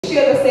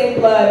share the same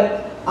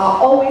blood, I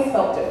always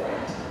felt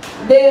different.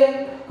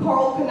 Them,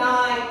 Carl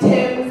Kanai,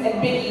 Tim's,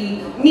 and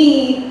Biggie,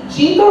 me,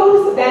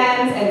 Jinkos,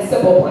 Vans, and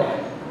Simple Plan.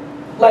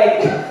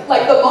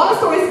 Like the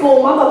Montessori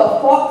school, my mother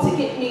fought to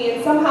get me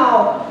and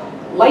somehow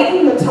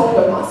lighten the tone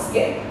of my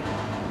skin.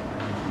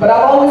 But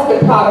I've always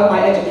been proud of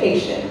my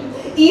education.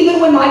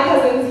 Even when my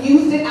cousins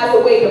used it as a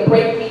way to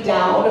break me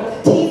down,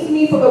 teased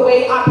me for the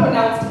way I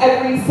pronounced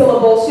every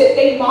syllable, shit,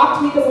 they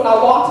mocked me because when I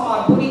walked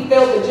my booty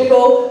failed to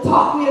jiggle,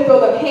 taught me to throw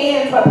the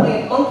hands by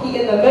playing monkey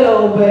in the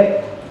middle,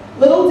 but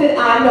little did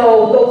I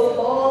know those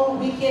long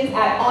weekends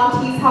at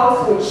Auntie's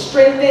house would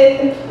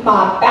strengthen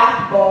my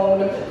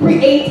backbone,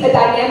 create a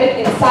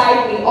dynamic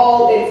inside me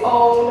all its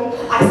own.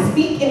 I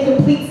speak in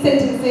complete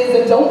sentences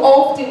and don't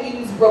often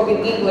use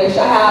broken English.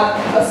 I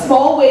have a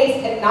small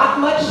waist and not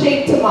much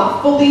shape to my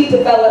fully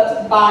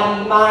developed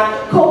body,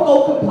 my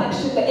cocoa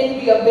complexion, the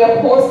envy of their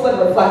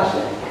porcelain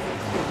reflection.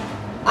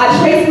 I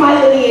trace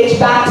my lineage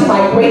back to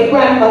my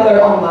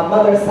great-grandmother on my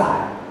mother's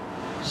side.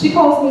 She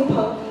calls me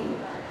punky,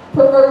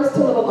 prefers to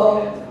live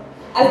alone.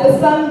 As the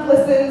sun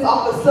glistens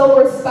off the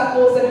silver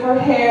speckles in her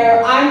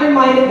hair, I'm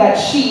reminded that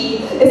she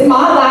is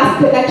my last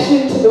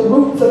connection to the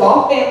roots of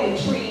our family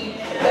tree.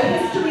 The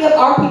history of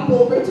our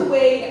people ripped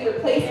away and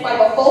replaced by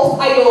the false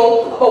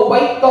idol of a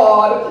white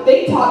god.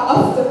 They taught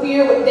us to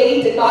fear what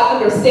they did not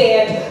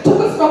understand, took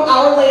us from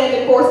our land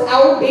and forced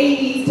our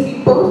babies to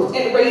be birthed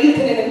and raised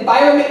in an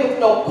environment with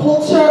no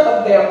culture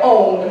of their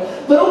own.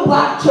 Little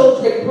black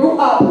children grew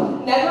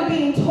up never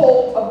being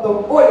told of the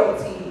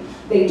royalty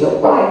they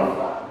derived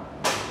from.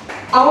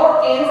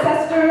 Our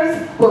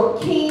ancestors were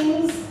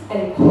kings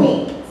and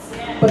queens,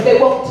 but they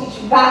won't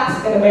teach you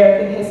that in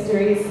American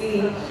history.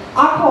 See,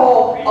 I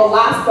call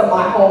Alaska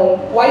my home,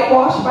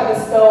 whitewashed by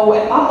the snow,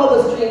 and my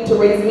mother's dream to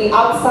raise me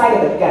outside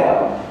of the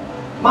ghetto.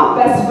 My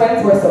best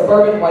friends were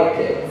suburban white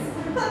kids.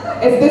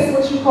 Is this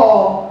what you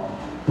call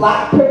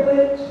black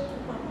privilege?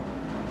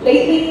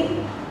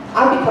 Lately,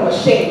 I've become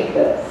ashamed of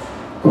this.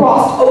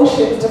 Crossed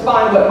oceans to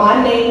find what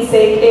my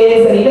namesake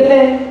is, and even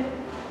then,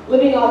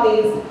 living on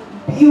these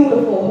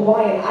beautiful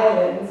Hawaiian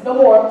islands, no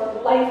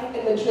more life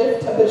in the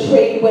drift of the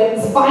trade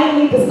winds,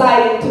 finally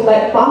deciding to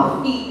let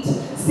my feet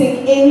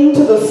sink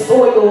into the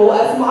soil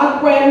as my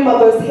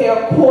grandmother's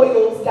hair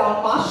coils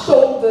down my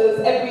shoulders.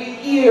 Every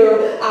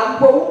year I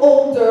grow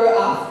older,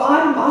 I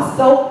find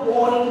myself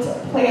wanting to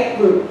plant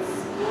roots,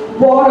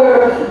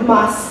 water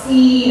my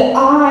seed.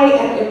 I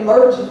am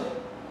emerging,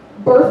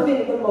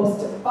 birthing the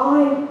most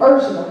divine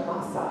version of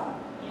myself.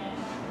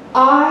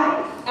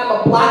 I am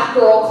a black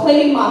girl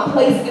claiming my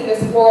place in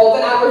this world,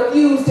 and I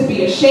refuse to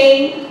be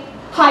ashamed,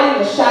 hide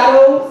in the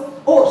shadows,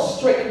 or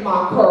straighten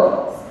my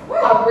curls.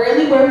 I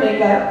rarely wear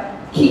makeup,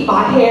 keep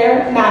my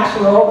hair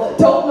natural,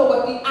 don't know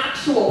what the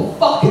actual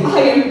fuck I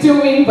am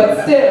doing,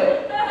 but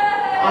still,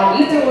 I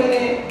be doing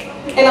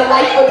it. In a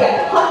life or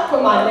death hunt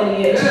for my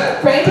lineage,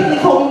 frantically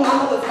combing my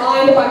mother's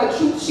mind to find the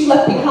truth she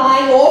left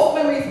behind, lost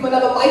memories from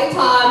another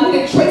lifetime,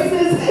 hidden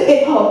traces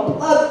in her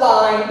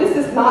bloodline. This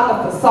is not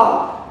a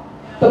facade.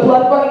 The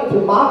blood running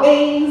through my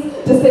veins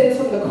descends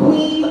from the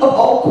queen of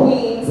all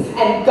queens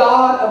and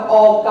God of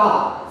all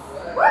gods.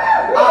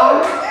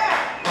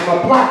 I am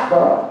a black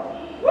girl.